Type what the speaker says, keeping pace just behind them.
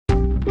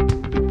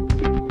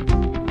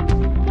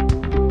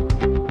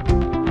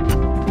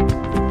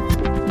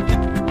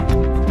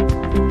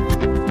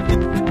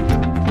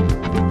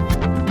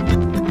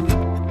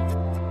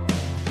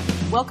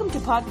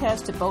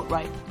podcast at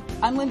Boatwright.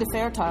 I'm Linda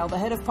Fairtile, the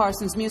head of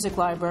Parsons Music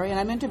Library, and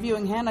I'm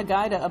interviewing Hannah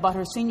Gaida about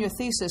her senior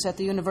thesis at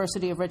the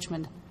University of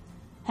Richmond.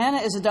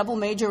 Hannah is a double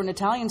major in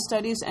Italian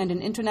Studies and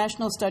in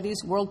International Studies,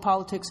 World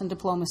Politics, and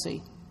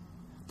Diplomacy.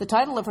 The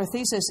title of her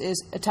thesis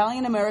is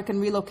Italian-American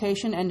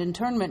Relocation and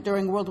Internment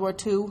During World War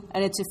II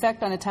and Its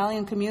Effect on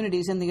Italian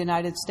Communities in the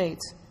United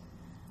States.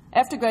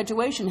 After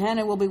graduation,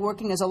 Hannah will be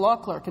working as a law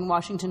clerk in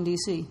Washington,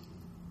 D.C.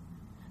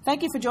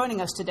 Thank you for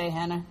joining us today,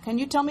 Hannah. Can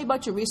you tell me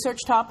about your research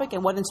topic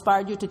and what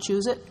inspired you to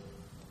choose it?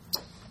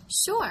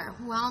 Sure.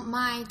 Well,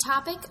 my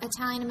topic,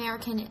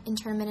 Italian-American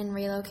Internment and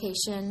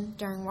Relocation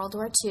During World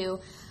War II,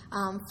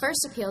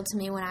 first appealed to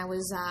me when I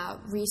was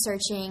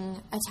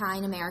researching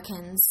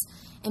Italian-Americans,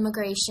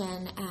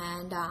 immigration,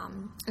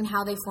 and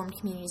how they formed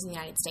communities in the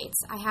United States.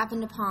 I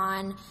happened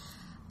upon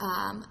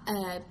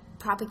a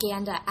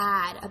propaganda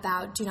ad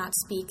about do not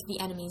speak the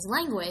enemy's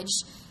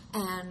language,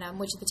 and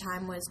which at the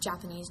time was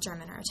Japanese,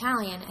 German, or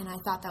Italian, and I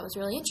thought that was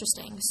really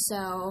interesting.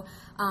 So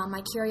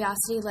my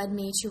curiosity led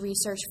me to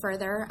research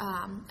further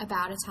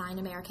about Italian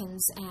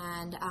Americans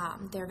and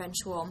their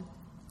eventual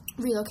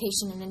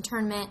relocation and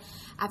internment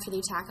after the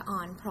attack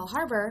on Pearl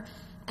Harbor,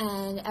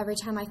 and every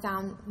time I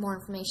found more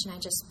information, I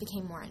just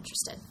became more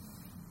interested.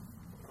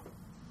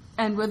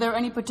 And were there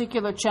any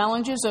particular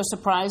challenges or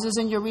surprises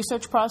in your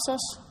research process?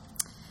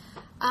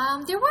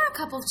 There were a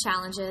couple of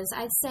challenges.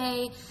 I'd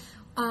say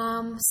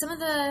some of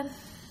the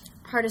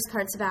hardest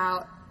parts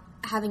about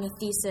having a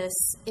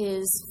thesis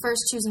is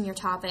first choosing your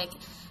topic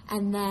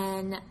and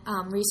then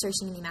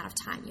researching the amount of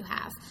time you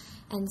have.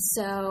 And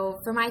so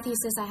for my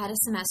thesis, I had a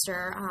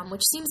semester,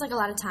 which seems like a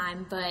lot of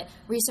time, but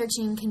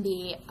researching can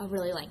be a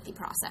really lengthy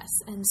process.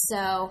 And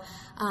so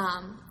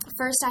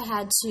first I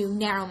had to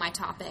narrow my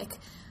topic,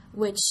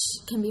 which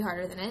can be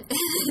harder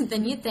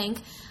than you'd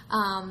think,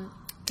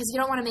 because you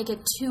don't want to make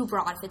it too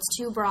broad. If it's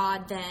too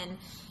broad, then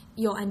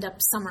you'll end up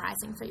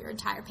summarizing for your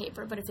entire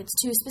paper. But if it's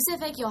too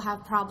specific, you'll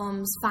have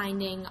problems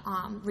finding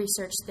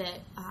research that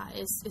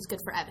is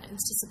good for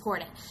evidence to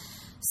support it.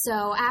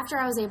 So after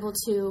I was able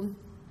to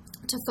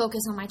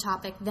focus on my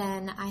topic,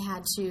 then I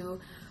had to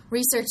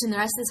research in the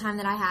rest of the time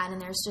that I had,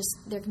 and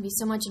there can be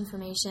so much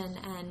information,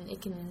 and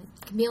it can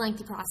be a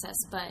lengthy process.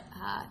 But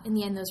in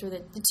the end, those were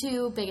the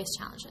two biggest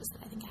challenges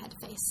that I think I had to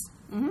face.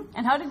 Mm-hmm.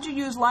 And how did you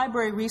use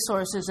library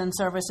resources and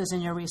services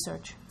in your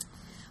research?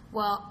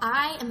 Well,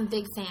 I am a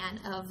big fan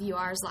of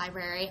UR's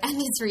library and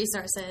its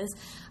resources.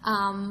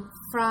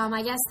 From,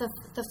 I guess,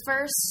 the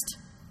first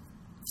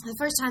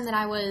time that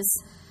I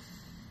was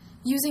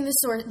using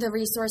the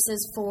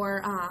resources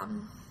for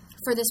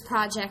this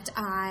project,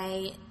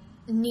 I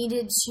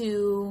needed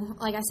to,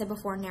 like I said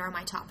before, narrow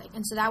my topic.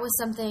 And so that was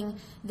something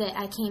that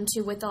I came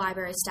to with the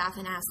library staff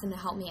and asked them to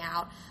help me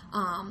out,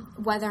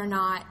 whether or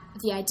not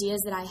the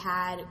ideas that I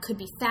had could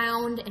be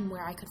found and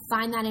where I could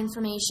find that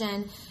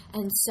information.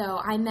 And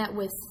so I met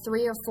with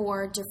 3 or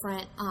 4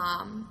 different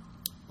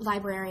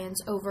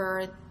librarians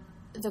over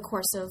the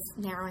course of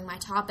narrowing my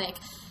topic.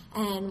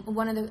 And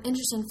one of the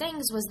interesting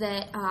things was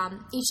that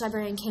each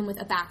librarian came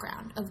with a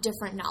background of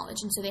different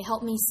knowledge, and so they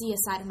helped me see a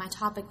side of my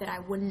topic that I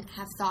wouldn't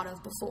have thought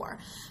of before,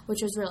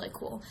 which was really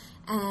cool.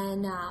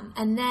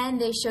 And then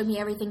they showed me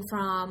everything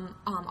from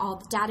all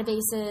the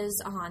databases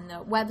on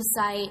the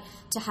website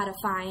to how to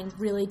find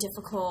really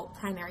difficult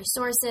primary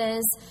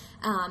sources,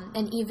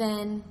 and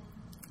even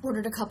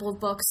ordered a couple of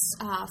books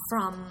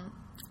from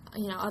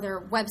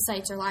other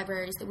websites or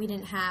libraries that we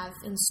didn't have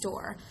in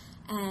store.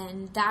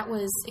 And that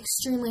was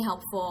extremely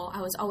helpful.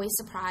 I was always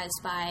surprised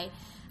by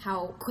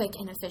how quick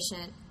and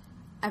efficient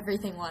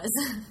everything was.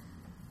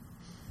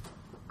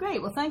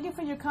 Great. Well, thank you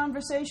for your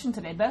conversation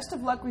today. Best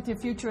of luck with your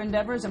future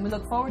endeavors, and we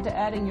look forward to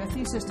adding your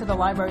thesis to the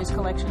library's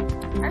collection.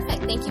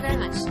 Perfect. Thank you very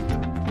much.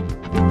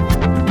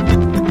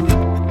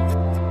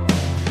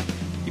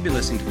 You've been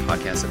listening to the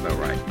podcast at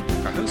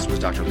Boatwright. Our host was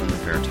Dr. Linda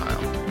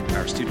Fairtile.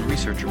 Our student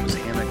researcher was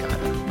Hannah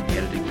Gaida. The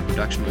editing and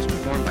production was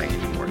performed by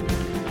Andy Morton.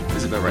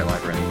 Visit Boatwright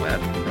Library on the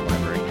web at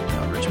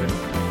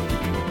library.richmond.edu.